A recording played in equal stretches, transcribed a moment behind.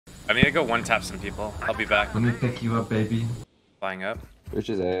I need to go one tap some people. I'll be back. Let me pick you up, baby. Flying up. Which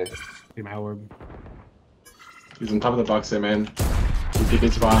is A. Give my orb. He's on top of the box there, man. He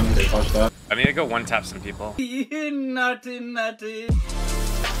gets spawn, they flushed that. I need to go one tap some people. Naughty.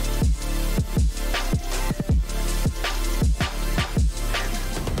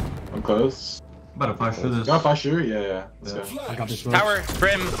 I'm close. I'm about to flash through this. Got flash through? Yeah. Let's go. I got this. Tower,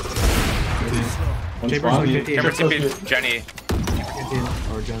 Brim, One Chambers spawn. on 50. Camera Close TP, to- Jenny.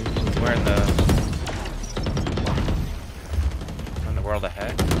 Or Jen. We're in the world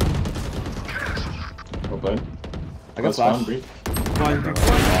ahead. Well played. I got Spawn, flash. breach. One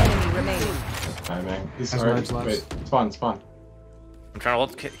enemy remaining. Timing. He's That's already. where it's Wait, spawn. I'm trying to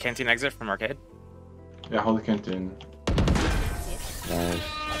hold canteen exit from arcade. Yeah, hold the canteen. Nice.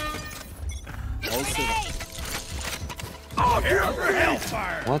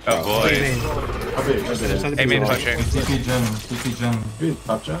 What the? Oh boy. How big? Hey, main pushing. TP Gen. TP Gen. Dude,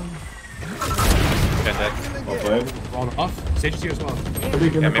 top gen. Good dead. Well played. Roll off. Sage is here as well. How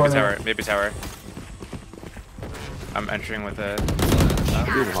big in Yeah, the maybe corner? tower. Maybe tower. I'm entering with a.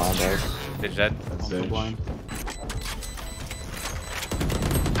 Dude, behind us. Did dead. That's Also it. blind.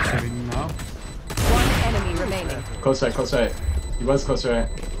 Saving now. One enemy remaining. Close right. He was close right.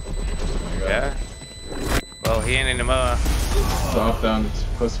 Oh my god. Yeah. Well, he ain't in the MOA. So up, down, it's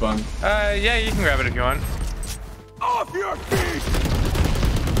close spawn. Yeah, you can grab it if you want.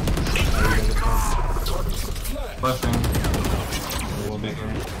 Flashing.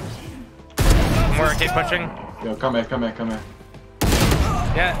 More arcade punching. Yo, come here.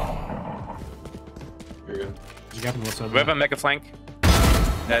 Yeah. You're good. You got him what's up. We have a mega flank.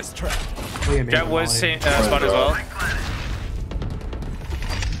 That's Jet Jet was spawn as well.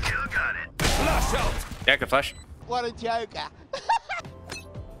 Yeah, good flash. What a joker.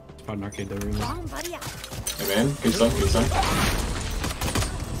 Spot an arcade though, really. Hey man, good son.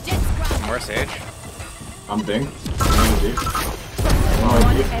 More sage. I'm ding. I'm deep. One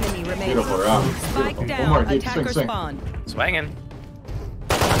more deep. Enemy remaining. Beautiful round. Spike Beautiful. One down. more deep. Attacker Swing. spawn. Swanging.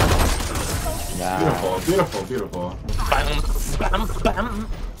 Nah. Beautiful. Bam, bam.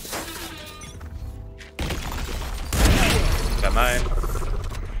 Got mine.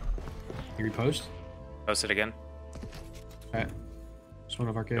 You repost? Post it again. Alright. Just one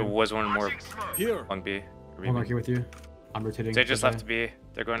of arcade. There was one more. Long B. One arcade with you. I'm rotating. They just left B.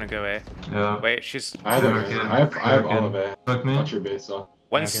 They're going to go A. Yeah. Wait, she's. I have all of it. Fuck me. Watch your base, so.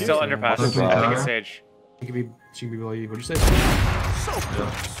 One's Okay, still so underpass. that's I think fine. it's Sage. She can be below you. What'd you say?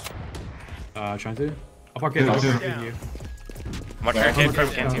 Trying to. Off arcade. Two, Off two. arcade. You. Watch arcade from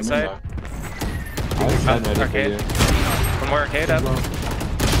canteen side. I was ready for Arcade. you. One more arcade up. Low.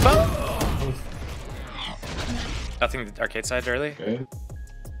 Boom! Nothing arcade side early. Okay.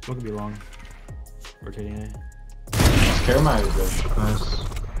 One can be long. Rotating A. Caramel is good. Nice.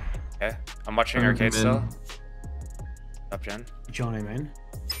 Okay. I'm watching Mid. arcade still. Up gen. You chilling A, man?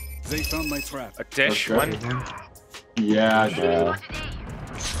 They found my trap. A dish. Okay. One. Yeah, dude. Yeah.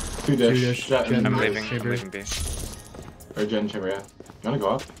 Two dish. Jet Jen. and I'm Nice. leaving. I'm Chamber. leaving B. Or Jen Chamber, yeah. You wanna go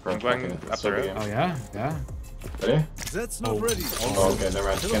up? I'm going Okay, up let's the start road. game. Oh yeah? Yeah. Ready? That's not Oh. ready. Oh, okay, never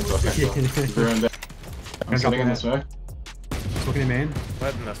mind. Cancel. Ruined it. I'm sitting in this way. Looking at main.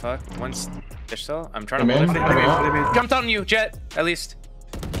 What in the fuck? One's dish still? I'm trying Hey, to man. hold Hey, it. man. Jumped on you, Jet. At least.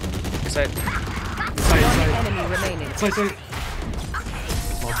 Side. Side. Enemy remaining. Side.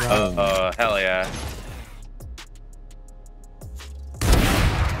 Small drop. Oh, hell yeah.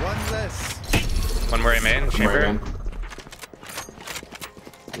 One less. One more A main. Chamber.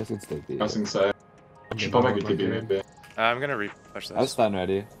 I guess it's the B. Crossing side. Should probably make a TP maybe. I'm gonna re-push I was this. stand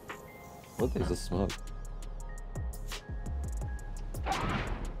ready. What is a smoke?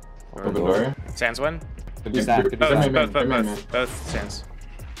 Open door. Sands one. Could be stand. Could be Both, stand. man, man. Both Sands.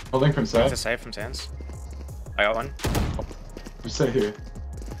 Holding from It's side. a save from Sands. I got one. Just stay here.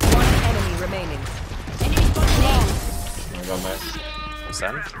 One enemy remaining. Oh my god, nice.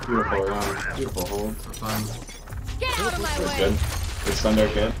 Stun. Beautiful round. Beautiful hold. Fine. That's good. Good stun there,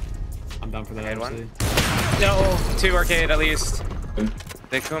 kid. I'm down for that. Arcade one. Obviously. No, two arcade at least. Good.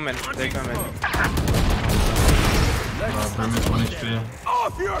 They coming. They coming. Brim is 1 HP.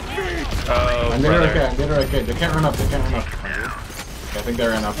 Oh, I'm brother. getting arcade. They can't run up. I think they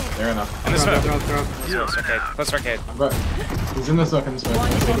ran up. They ran up. In the smoke. Throw. Close arcade. Close arcade. But he's in the smoke in the smoke.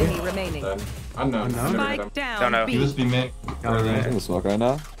 One enemy remaining. Then unknown. Unknown? I never hit him. Spike down. Don't know. You just be mid. I'm in the smoke right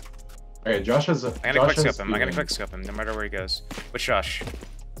now. Okay, Josh has a. I'm gonna quick scope him. I'm gonna quick scope him no matter where he goes. Which Josh?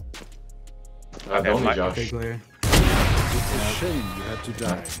 The Okay, only my- Josh. Okay, clear. Shame you had to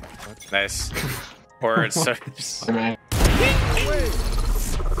die. Nice. Or it's so. Hey, man.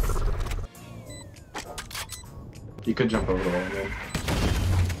 You could jump over the wall, man.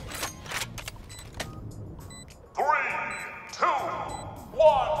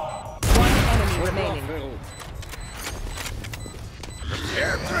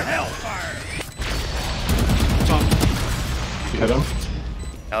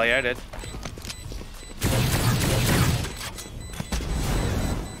 Hell yeah, I did.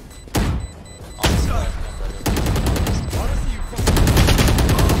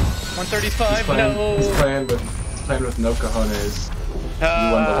 He's 135, playing, no! he's playing with no cojones.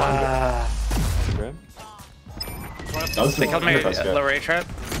 You won the longer. Grim? That was They killed my that's good. lower A trap.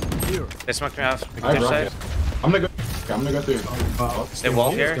 They smoked me off. I Left rock side. it. I'm gonna go through. They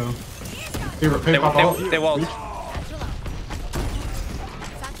walled here. Hey, pop out. They walled.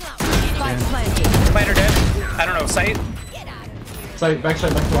 Spike planted. Spider dead. I don't know, sight. Side, back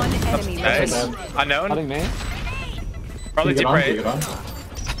side, back One side. enemy Nice. remaining. Unknown. Cutting main? Probably deep right. Get on.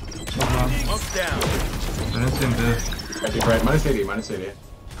 I didn't see him dead. Deep right. Minus 80, minus 80.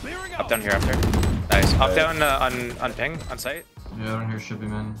 Up down here after. Nice. Up down on ping, on site. Yeah, I don't hear shippy,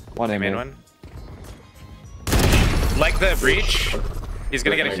 man. One A Main main. one. Like the breach. He's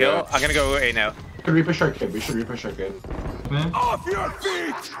gonna get a kill. I'm gonna go A now. Could we push our kid? We should repush our kid. Man?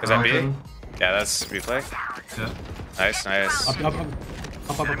 Is that B? Arcade. Yeah, that's replay. Yeah. Nice, nice.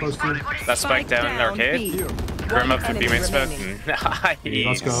 Up close to you. That spike down arcade. B. Grim One up for B enemy main smoke. remaining. Nice.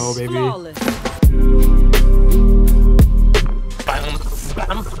 Let's go, baby. Flawless.